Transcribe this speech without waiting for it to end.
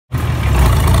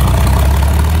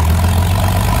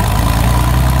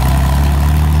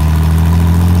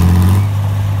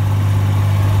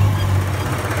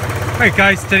Alright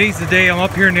guys, today's the day. I'm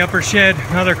up here in the upper shed.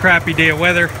 Another crappy day of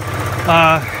weather.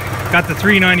 Got the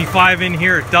 395 in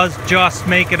here. It does just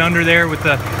make it under there with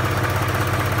the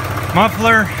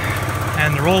muffler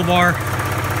and the roll bar.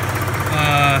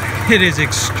 It is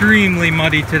extremely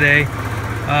muddy today.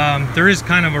 There is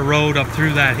kind of a road up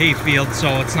through that hayfield,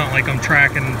 so it's not like I'm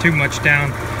tracking too much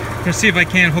down. I'm gonna see if I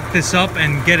can hook this up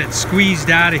and get it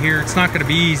squeezed out of here. It's not gonna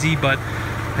be easy, but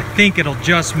I think it'll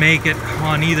just make it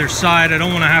on either side. I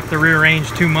don't want to have to rearrange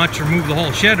too much or move the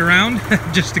whole shed around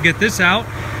just to get this out.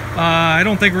 I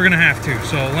don't think we're gonna have to,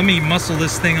 so let me muscle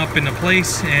this thing up into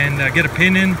place and get a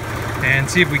pin in and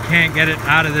see if we can't get it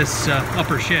out of this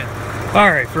upper shed. All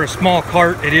right, for a small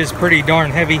cart it is pretty darn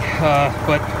heavy,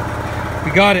 but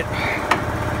we got it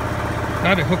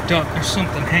hooked up. There's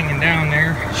something hanging down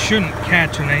there. It shouldn't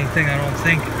catch on anything, I don't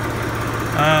think.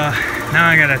 Now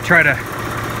I gotta try to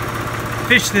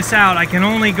fish this out. I can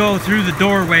only go through the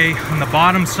doorway on the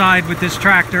bottom side with this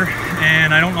tractor,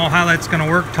 and I don't know how that's going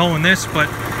to work towing this, but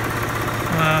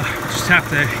just have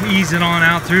to ease it on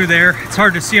out through there. It's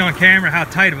hard to see on camera how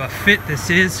tight of a fit this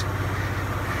is,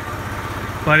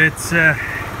 but it's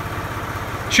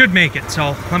should make it.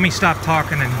 So let me stop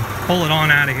talking and pull it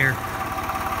on out of here.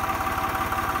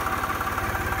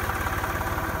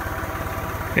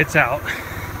 It's out.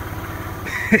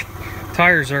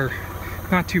 Tires are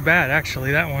not too bad,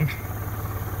 actually. That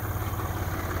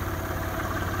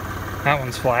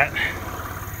one's flat.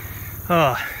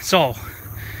 So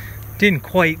didn't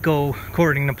quite go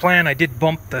according to plan. I did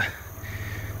bump the,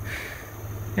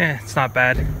 it's not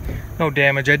bad, no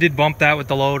damage. I did bump that with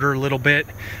the loader a little bit,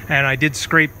 and I did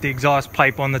scrape the exhaust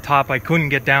pipe on the top. I couldn't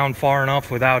get down far enough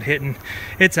without hitting.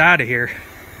 It's out of here.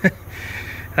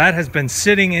 That has been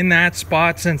sitting in that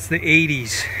spot since the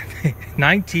 80s.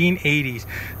 1980s.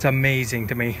 It's amazing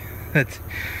to me that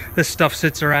this stuff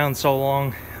sits around so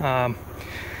long.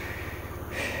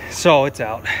 So it's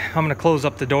out. I'm gonna close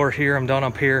up the door here. I'm done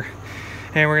up here,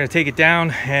 and we're gonna take it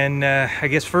down, and I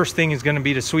guess first thing is gonna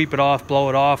be to sweep it off, blow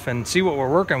it off, and see what we're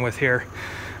working with here.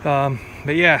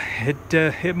 But yeah,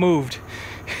 it moved.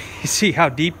 You see how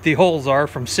deep the holes are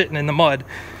from sitting in the mud.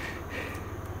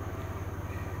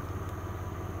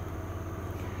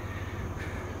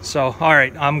 So, all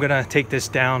right, I'm gonna take this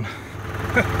down.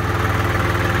 Well,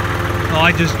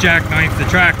 I just jackknifed the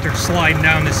tractor sliding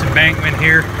down this embankment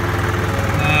here.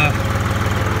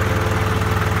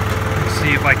 Let's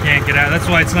see if I can't get out. That's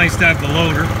why it's nice to have the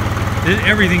loader.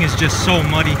 Everything is just so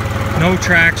muddy, no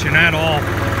traction at all.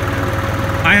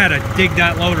 I had to dig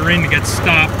that loader in to get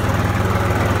stopped.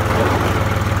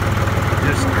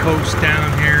 Just coast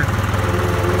down here.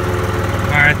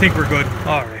 All right, I think we're good.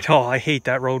 All right. Oh, I hate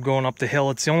that road going up the hill.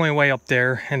 It's the only way up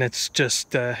there, and it's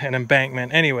just an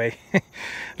embankment. Anyway,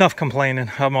 enough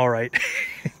complaining. I'm all right.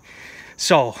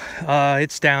 So,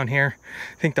 it's down here.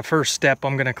 I think the first step,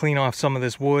 I'm going to clean off some of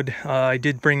this wood. I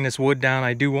did bring this wood down.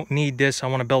 I do need this. I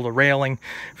want to build a railing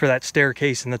for that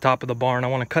staircase in the top of the barn. I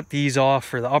want to cut these off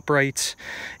for the uprights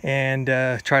and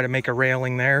try to make a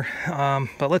railing there.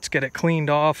 But let's get it cleaned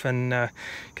off and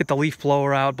get the leaf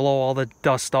blower out, blow all the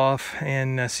dust off,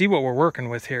 and see what we're working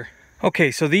with here. Okay,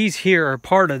 so these here are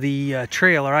part of the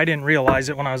trailer. I didn't realize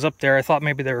it when I was up there. I thought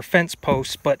maybe they were fence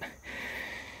posts, but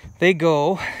they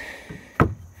go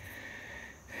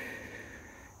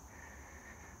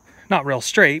not real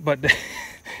straight, but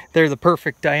they're the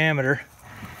perfect diameter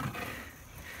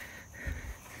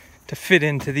to fit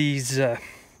into these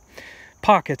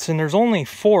pockets, and there's only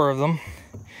 4 of them,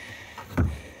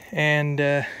 and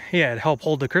yeah, it'd help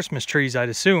hold the Christmas trees, I'd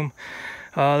assume.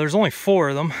 There's only 4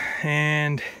 of them,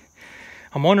 and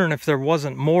I'm wondering if there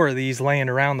wasn't more of these laying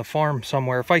around the farm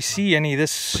somewhere. If I see any of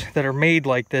this that are made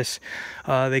like this,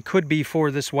 they could be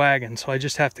for this wagon, so I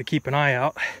just have to keep an eye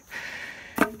out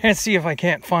and see if I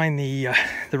can't find the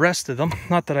rest of them.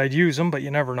 Not that I'd use them, but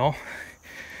you never know.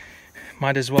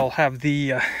 Might as well have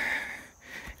the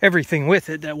everything with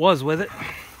it that was with it.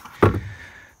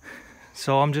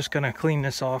 So I'm just gonna clean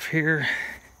this off here.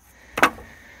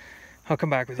 I'll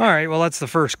come back with you. All right, well, that's the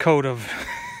first coat of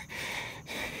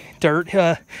dirt.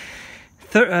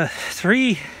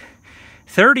 30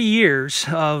 years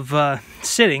of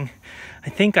sitting. I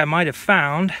think I might have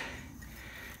found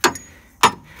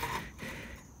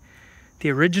the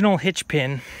original hitch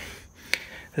pin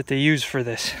that they use for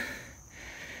this.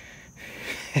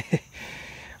 I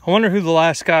wonder who the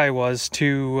last guy was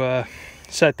to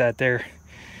set that there.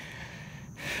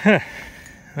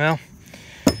 Well,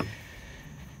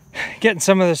 getting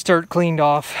some of this dirt cleaned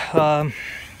off.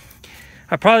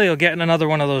 I probably will get another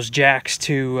one of those jacks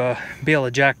to be able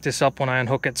to jack this up when I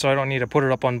unhook it, so I don't need to put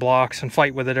it up on blocks and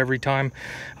fight with it every time.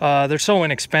 They're so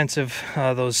inexpensive,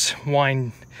 those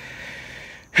wind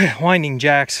winding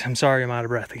jacks. I'm sorry, I'm out of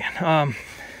breath again.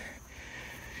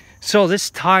 So this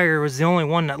tire was the only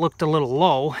one that looked a little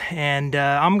low, and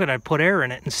I'm gonna put air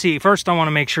in it and see. First, I want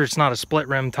to make sure it's not a split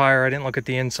rim tire. I didn't look at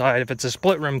the inside. If it's a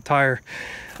split rim tire,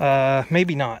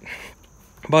 maybe not.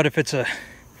 But if it's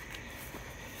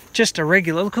just a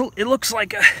regular, it looks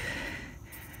like a,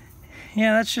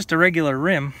 yeah, that's just a regular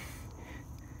rim.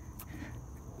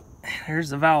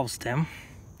 There's the valve stem.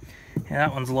 Yeah,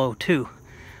 that one's low too.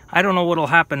 I don't know what'll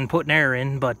happen putting air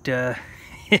in, but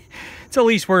it's at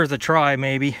least worth a try,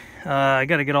 maybe. I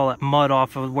got to get all that mud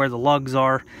off of where the lugs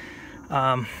are.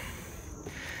 I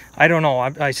don't know.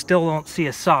 I still don't see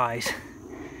a size.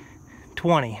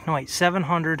 20. No, wait,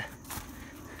 700.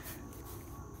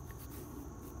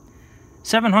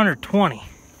 720.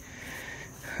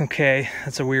 Okay,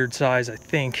 that's a weird size, I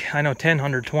think. I know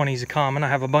 1020 is a common. I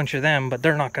have a bunch of them, but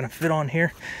they're not going to fit on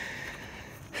here.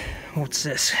 What's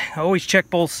this? I always check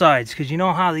both sides, because you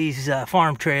know how these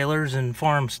farm trailers and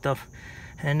farm stuff,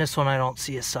 and this one I don't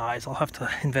see a size. I'll have to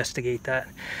investigate that.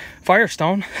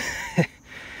 Firestone.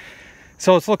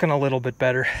 So it's looking a little bit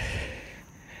better.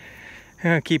 I'm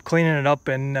gonna keep cleaning it up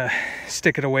and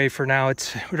stick it away for now.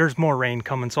 There's more rain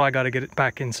coming, so I got to get it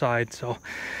back inside. So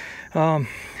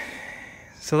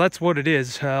so that's what it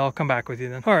is. I'll come back with you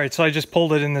then. All right, so I just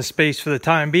pulled it in this space for the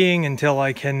time being until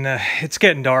I can, it's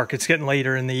getting dark. It's getting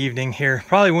later in the evening here.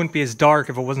 Probably wouldn't be as dark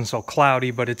if it wasn't so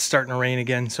cloudy, but it's starting to rain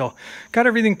again. So got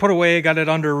everything put away. Got it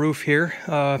under a roof here.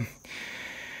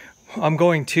 I'm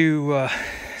going to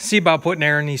see about putting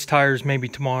air in these tires maybe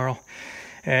tomorrow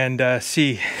and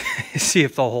see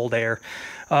if they'll hold air.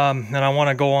 And I want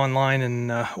to go online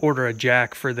and order a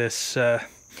jack for this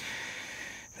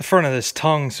the front of this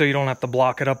tongue, so you don't have to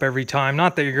block it up every time.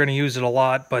 Not that you're going to use it a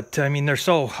lot, but I mean, they're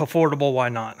so affordable, why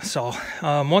not? So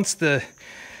once the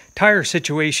tire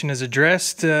situation is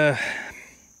addressed, I'm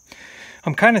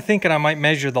kind of thinking I might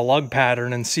measure the lug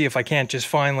pattern and see if I can't just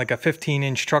find like a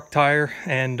 15-inch truck tire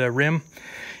and a rim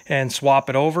and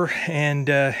swap it over. And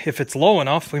if it's low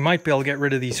enough, we might be able to get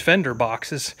rid of these fender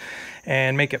boxes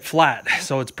and make it flat,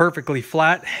 so it's perfectly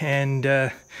flat,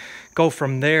 and go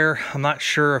from there. I'm not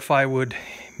sure if I would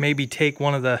maybe take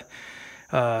one of the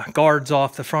guards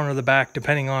off the front or the back,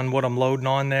 depending on what I'm loading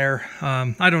on there.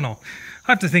 I don't know.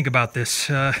 I have to think about this.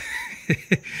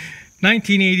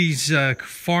 1980s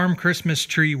farm Christmas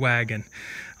tree wagon.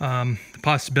 The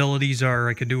possibilities are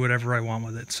I could do whatever I want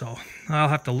with it, so I'll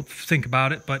have to think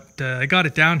about it. But I got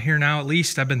it down here now, at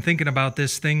least. I've been thinking about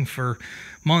this thing for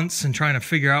months and trying to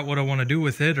figure out what I want to do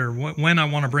with it, or when I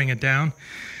want to bring it down.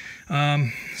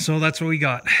 So that's what we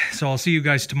got. So I'll see you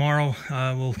guys tomorrow.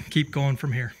 We'll keep going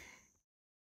from here.